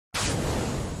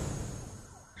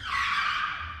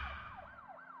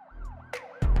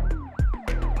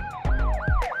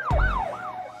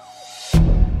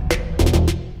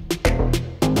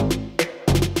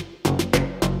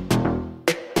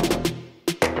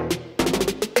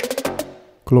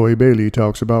Chloe Bailey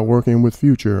talks about working with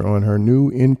Future on her new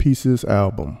In Pieces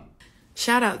album.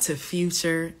 Shout out to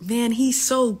Future. Man, he's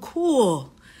so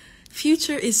cool.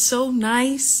 Future is so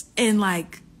nice and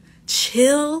like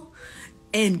chill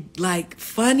and like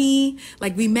funny.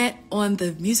 Like we met on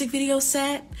the music video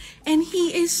set and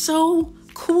he is so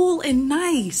cool and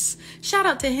nice. Shout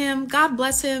out to him. God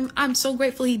bless him. I'm so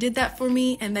grateful he did that for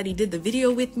me and that he did the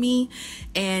video with me.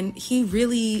 And he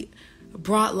really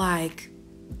brought like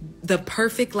the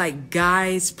perfect like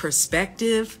guy's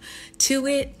perspective to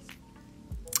it.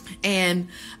 And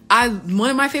one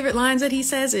of my favorite lines that he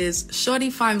says is, "Shorty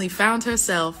finally found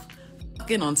herself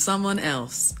fucking on someone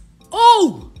else."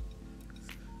 Oh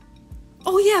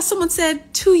yeah, someone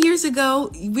said 2 years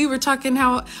ago, we were talking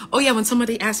how, when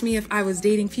somebody asked me if I was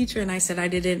dating Future and I said I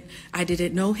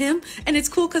didn't know him. And it's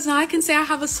cool because now I can say I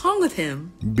have a song with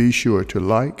him. Be sure to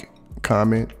like,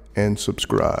 comment, and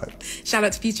subscribe. Shout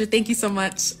out to Future. Thank you so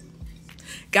much.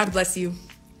 God bless you.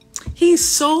 He's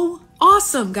so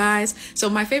awesome, guys. So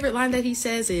my favorite line that he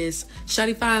says is,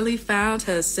 "Shawty finally found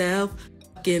herself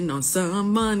fucking on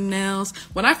someone else."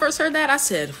 When I first heard that, I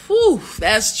said, whew,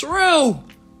 that's true.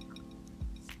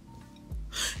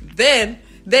 Then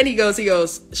he goes,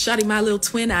 "Shawty, my little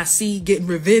twin, I see, getting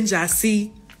revenge, I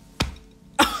see."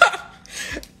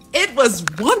 It was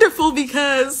wonderful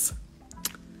because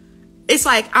it's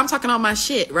like, I'm talking all my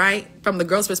shit, right? From the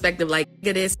girl's perspective, like, look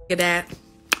at this, look at that.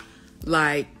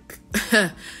 Like,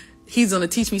 he's gonna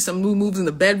teach me some new moves in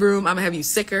the bedroom. I'm gonna have you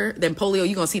sicker than polio.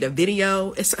 You're gonna see the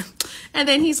video. And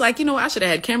then he's like, you know what? I should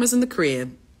have had cameras in the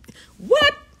crib.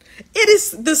 What?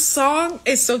 The song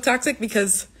is so toxic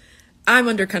because I'm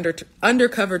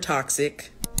undercover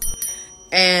toxic.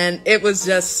 And it was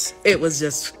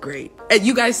just great. And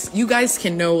you guys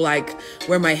can know like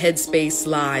where my headspace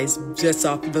lies just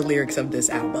off the lyrics of this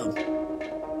album,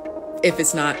 if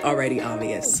it's not already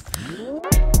obvious.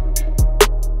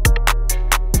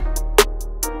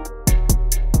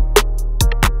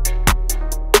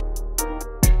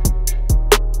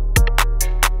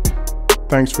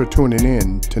 Thanks for tuning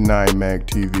in to 9 Mag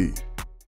TV.